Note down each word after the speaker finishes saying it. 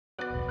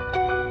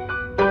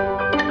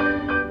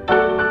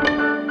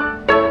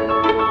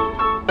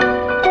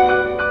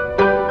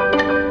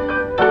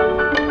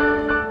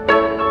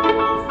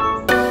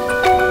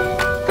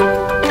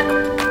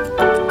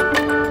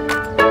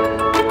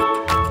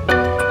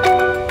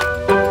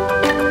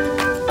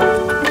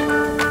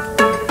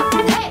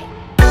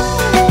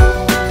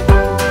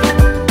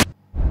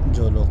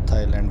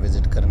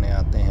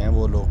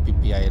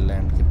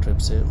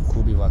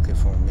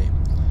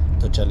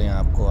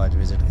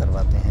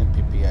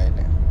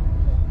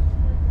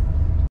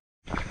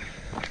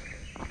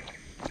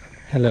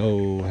Hello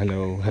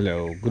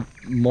good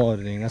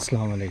morning,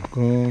 अस्सलाम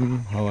वालेकुम।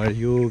 How are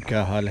you?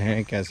 क्या हाल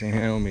हैं, कैसे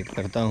हैं? उम्मीद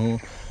करता हूँ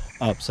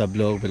आप सब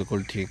लोग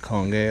बिल्कुल ठीक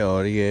होंगे।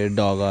 और ये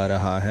डॉग आ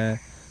रहा है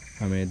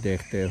हमें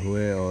देखते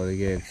हुए, और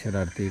ये एक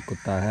शरारती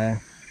कुत्ता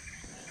है।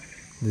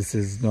 This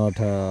is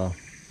not a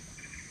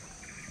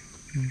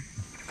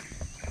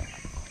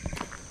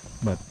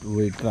but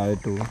we try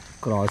to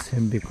cross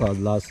him because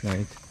last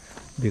night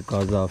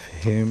because of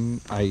him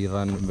I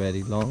run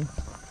very long,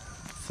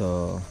 so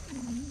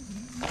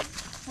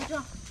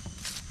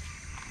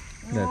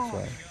that's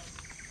why.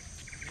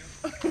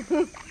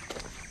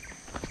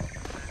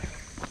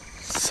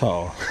 So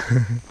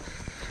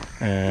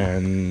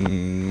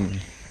and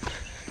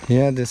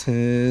yeah, this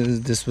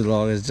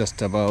vlog is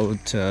just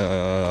about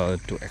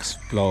to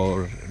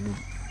explore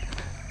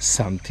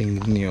something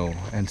new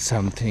and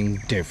something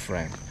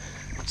different.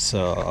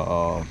 So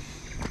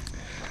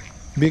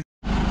big.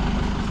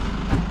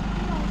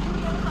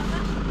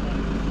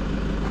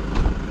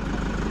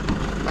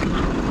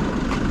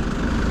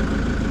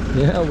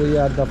 Yeah, we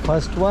are the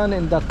first one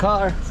in the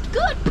car.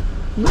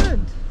 Good.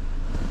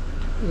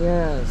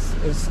 Yes,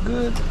 it's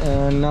good.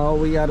 And now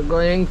we are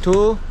going to.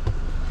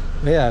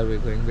 Where are we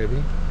going, baby?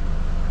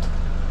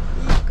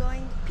 We're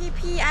going Phi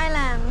Phi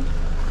Island.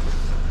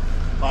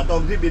 ป่าตร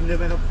งที่บินได้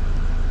ไหมครับ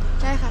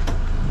ใช่ค่ะ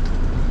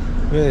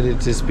Where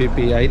it is Phi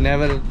Phi? I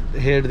never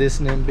heard this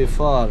name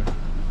before.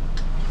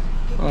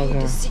 Phi Phi,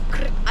 Okay. the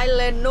secret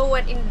island no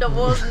one in the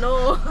world know.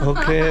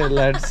 Okay,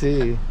 let's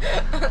see.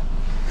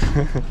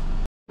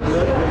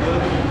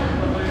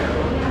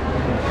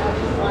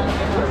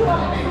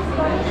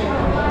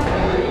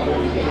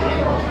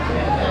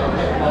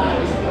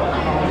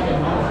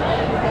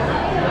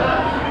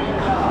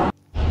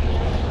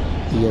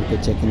 Year पे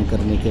check in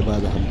करने के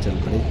बाद हम चल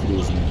पड़े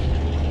cruise में,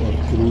 और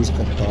cruise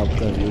का टॉप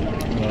का व्यू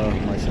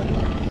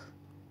माशाल्लाह,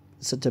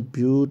 सच a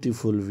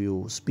beautiful view.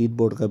 Speed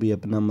boat का भी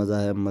अपना मज़ा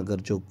है, मगर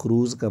जो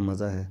क्रूज़ का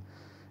मज़ा है,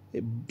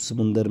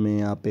 समुंदर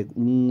में आप एक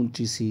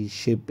ऊंची सी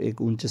शिप,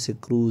 एक ऊंचे से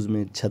क्रूज़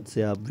में छत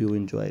से आप व्यू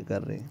एंजॉय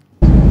कर रहे हैं।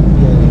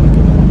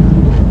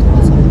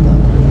 थोड़ा सा बता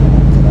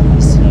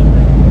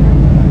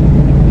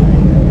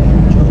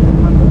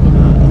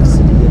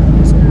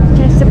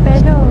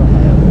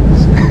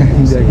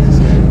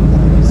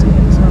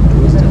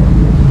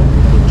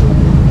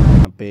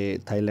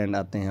थाईलैंड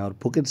आते हैं और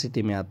फुकेट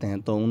सिटी में आते हैं,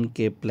 तो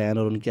उनके प्लान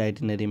और उनकी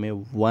आइटिनरी में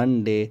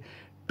 1 डे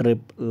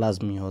ट्रिप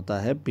लाजमी होता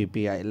है पी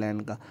पी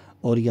आइलैंड का।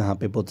 और यहाँ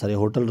पे बहुत सारे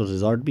होटल और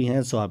रिजॉर्ट भी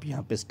हैं, सो आप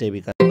यहाँ पे स्टे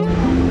भी कर।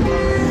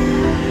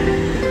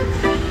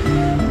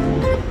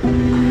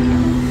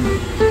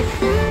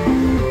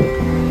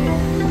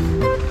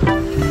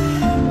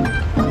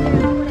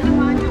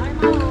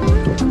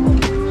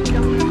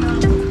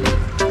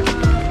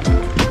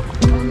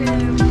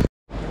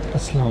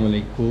 अस्सलाम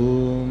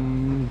वालेकुम,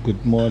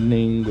 गुड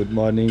मॉर्निंग।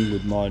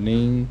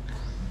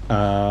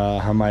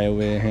 हम आए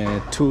हुए हैं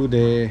 2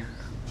 day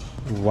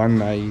 1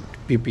 night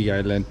P P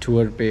island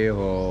tour पे,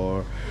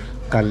 और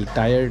कल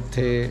टायर्ड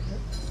थे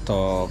तो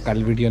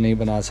कल वीडियो नहीं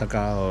बना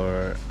सका।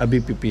 और अभी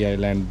पी पी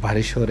आइलैंड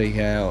बारिश हो रही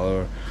है,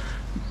 और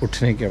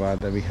उठने के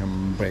बाद अभी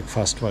हम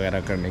ब्रेकफास्ट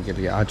वगैरह करने के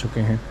लिए आ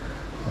चुके हैं।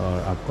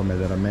 और आपको मैं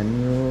ज़रा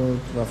मेन्यू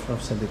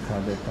रफ से दिखा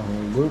देता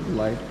हूँ। Good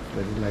light,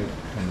 very light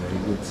and very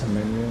good सा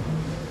मेन्यू।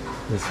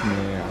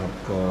 इसमें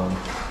आपको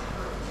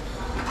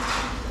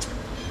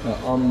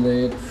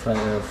omelette,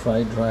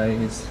 fried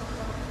rice,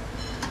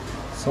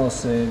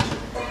 sausage,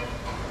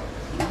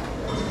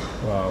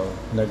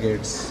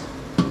 nuggets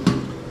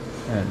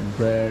and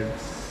bread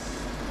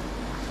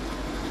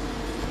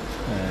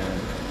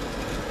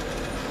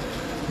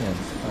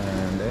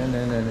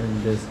and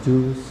this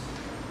juice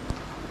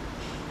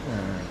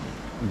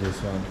and this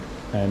one,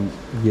 and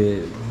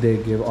they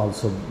give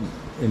also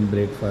in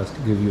breakfast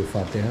give you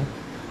fatiha.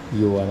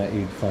 You wanna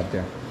eat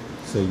fatiha,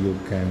 so you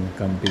can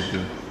come PP.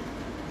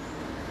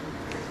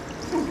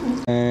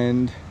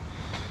 And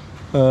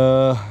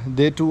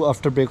day 2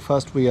 after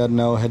breakfast we are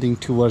now heading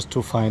towards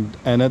to find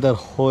another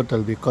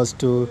hotel, because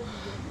to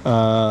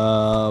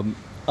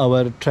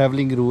our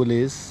traveling rule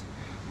is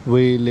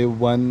we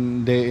live 1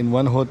 day in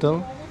one hotel,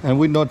 and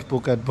we not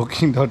book at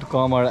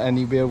booking.com or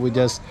anywhere. We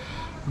just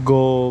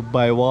go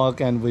by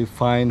walk and we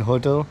find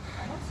hotel,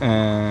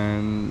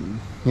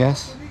 and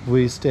yes,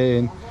 we stay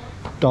in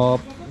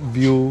top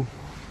view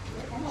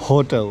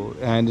hotel,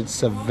 and it's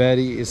a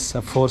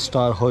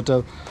 4-star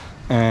hotel,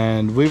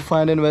 and we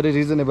find in very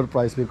reasonable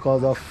price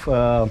because of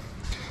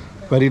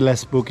very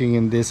less booking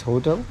in this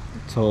hotel.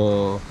 So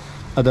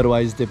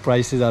otherwise the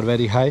prices are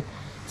very high.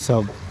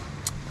 So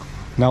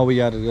now we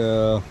are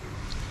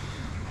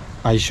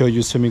I show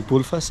you swimming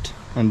pool first,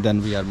 and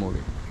then we are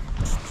moving.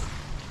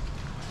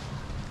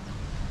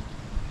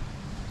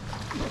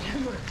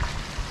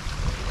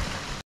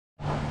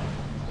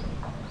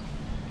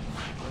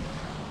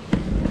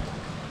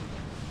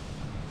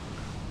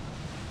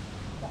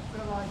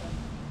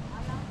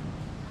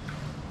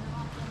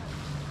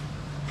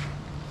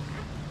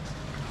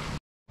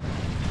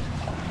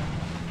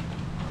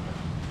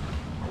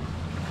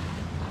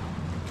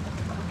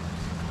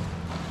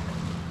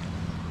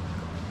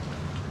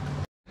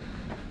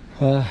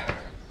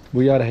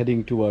 We are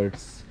heading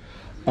towards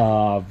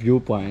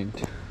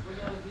viewpoint,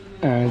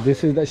 and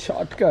this is the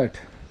shortcut.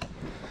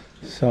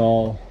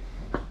 So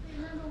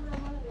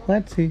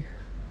let's see.